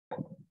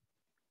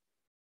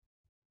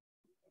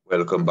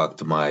Welcome back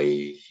to my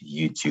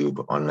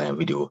YouTube online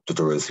video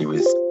tutorial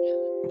series.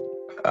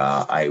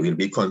 I will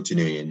be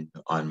continuing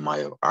on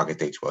my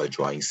architectural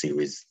drawing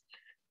series.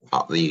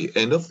 At the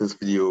end of this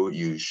video,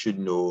 you should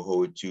know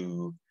how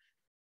to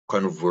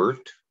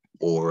convert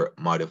or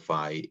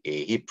modify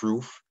a hip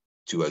roof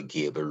to a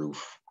gable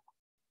roof.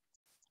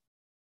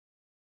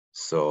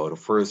 So the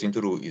first thing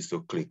to do is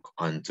to click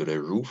onto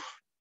the roof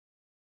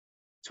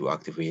to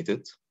activate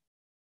it.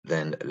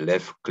 Then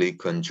left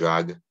click and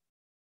drag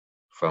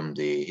from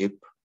the hip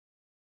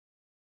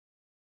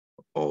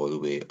all the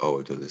way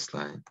over to this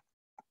line.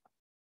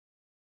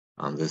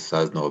 And this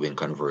has now been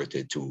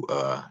converted to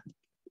a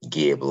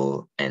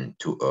gable and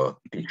to a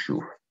pitch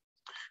roof.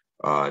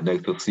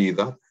 Next, to see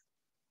that,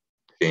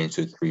 change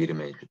to 3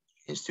 dimensions,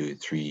 change to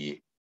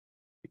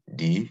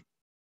 3D.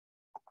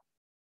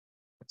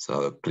 So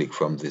I'll click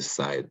from this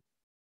side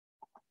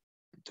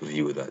to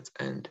view that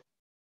end.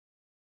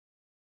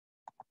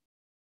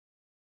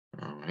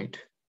 All right,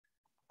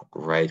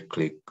 right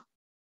click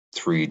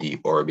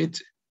 3D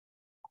orbit,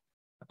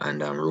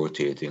 and I'm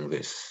rotating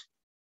this.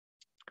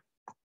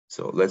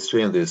 So let's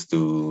change this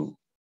to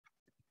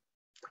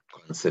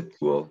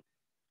conceptual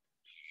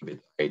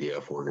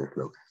idea for this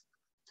look.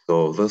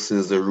 So this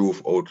is the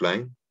roof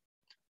outline.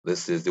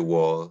 This is the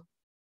wall.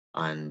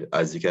 And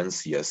as you can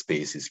see, a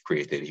space is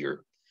created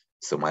here.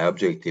 So my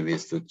objective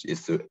is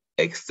to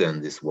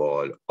extend this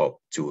wall up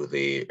to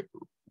the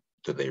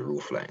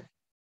roof line.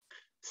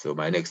 So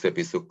my next step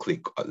is to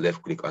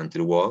left click onto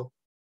the wall,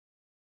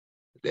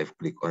 left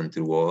click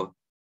onto the wall,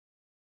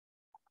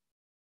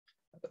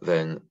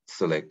 then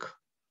select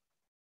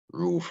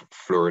roof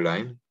floor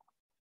line,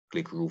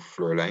 click roof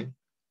floor line.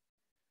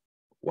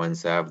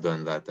 Once I have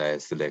done that, I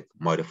select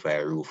modify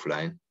roof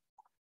line,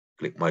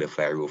 click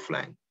modify roof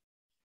line.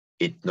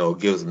 It now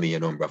gives me a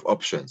number of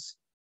options.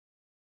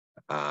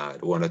 The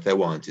one that I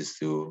want is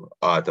to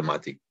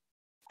automatic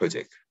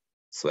project.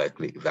 So I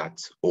click that,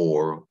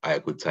 or I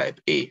could type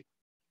A.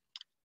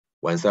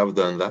 Once I've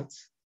done that,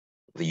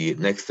 the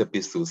next step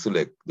is to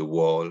select the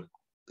wall,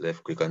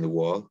 left click on the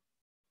wall,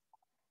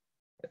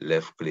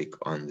 left click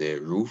on the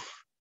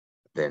roof,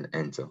 then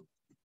enter.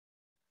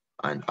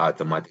 And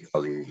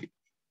automatically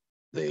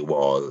the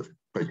wall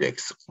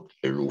projects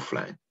the roof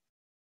line.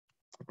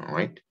 All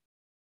right.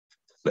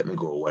 Let me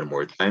go one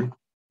more time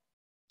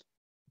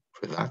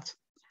for that.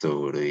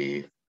 So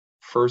the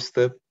first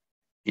step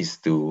is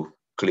to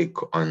click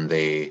on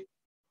the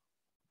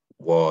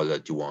wall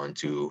that you want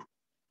to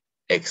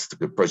extend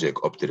the project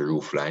up to the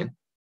roof line.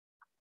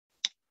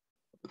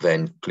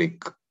 Then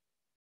click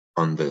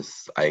on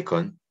this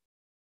icon,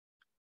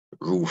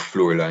 roof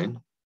floor line.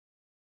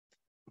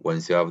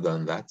 Once you have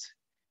done that,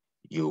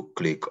 you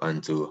click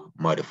onto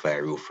modify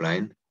roof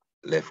line,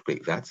 left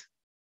click that.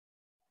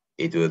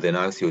 It will then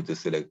ask you to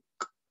select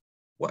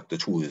what to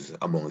choose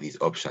among these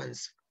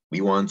options.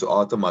 We want to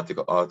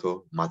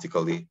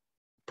automatically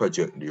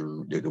project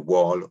the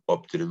wall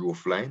up to the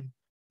roof line.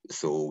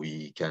 So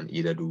we can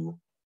either do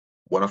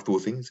one of two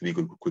things. We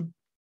could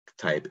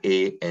type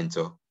A,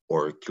 enter,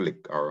 or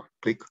click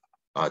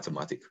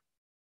automatic.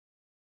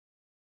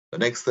 The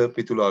next step,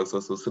 it will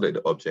also select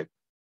the object.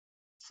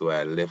 So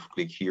I left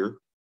click here,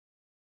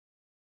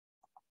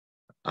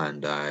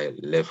 and I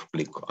left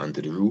click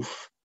onto the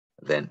roof,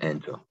 then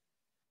enter.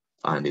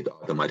 And it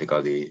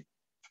automatically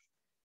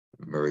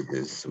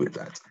merges with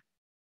that.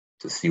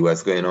 To see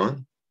what's going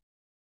on,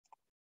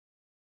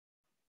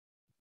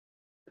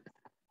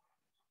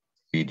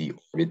 3D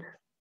orbit,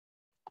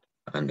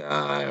 and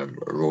I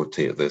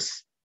rotate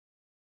this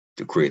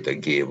to create a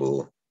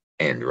gable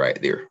end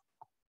right there.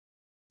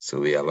 So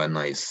we have a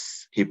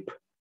nice hip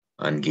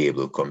and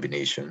gable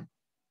combination.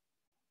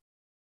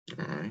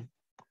 All right.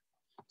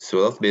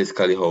 So that's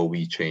basically how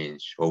we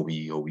change, how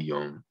we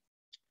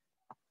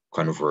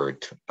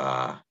convert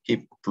a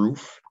hip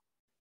roof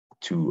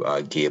to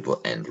a gable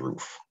end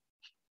roof.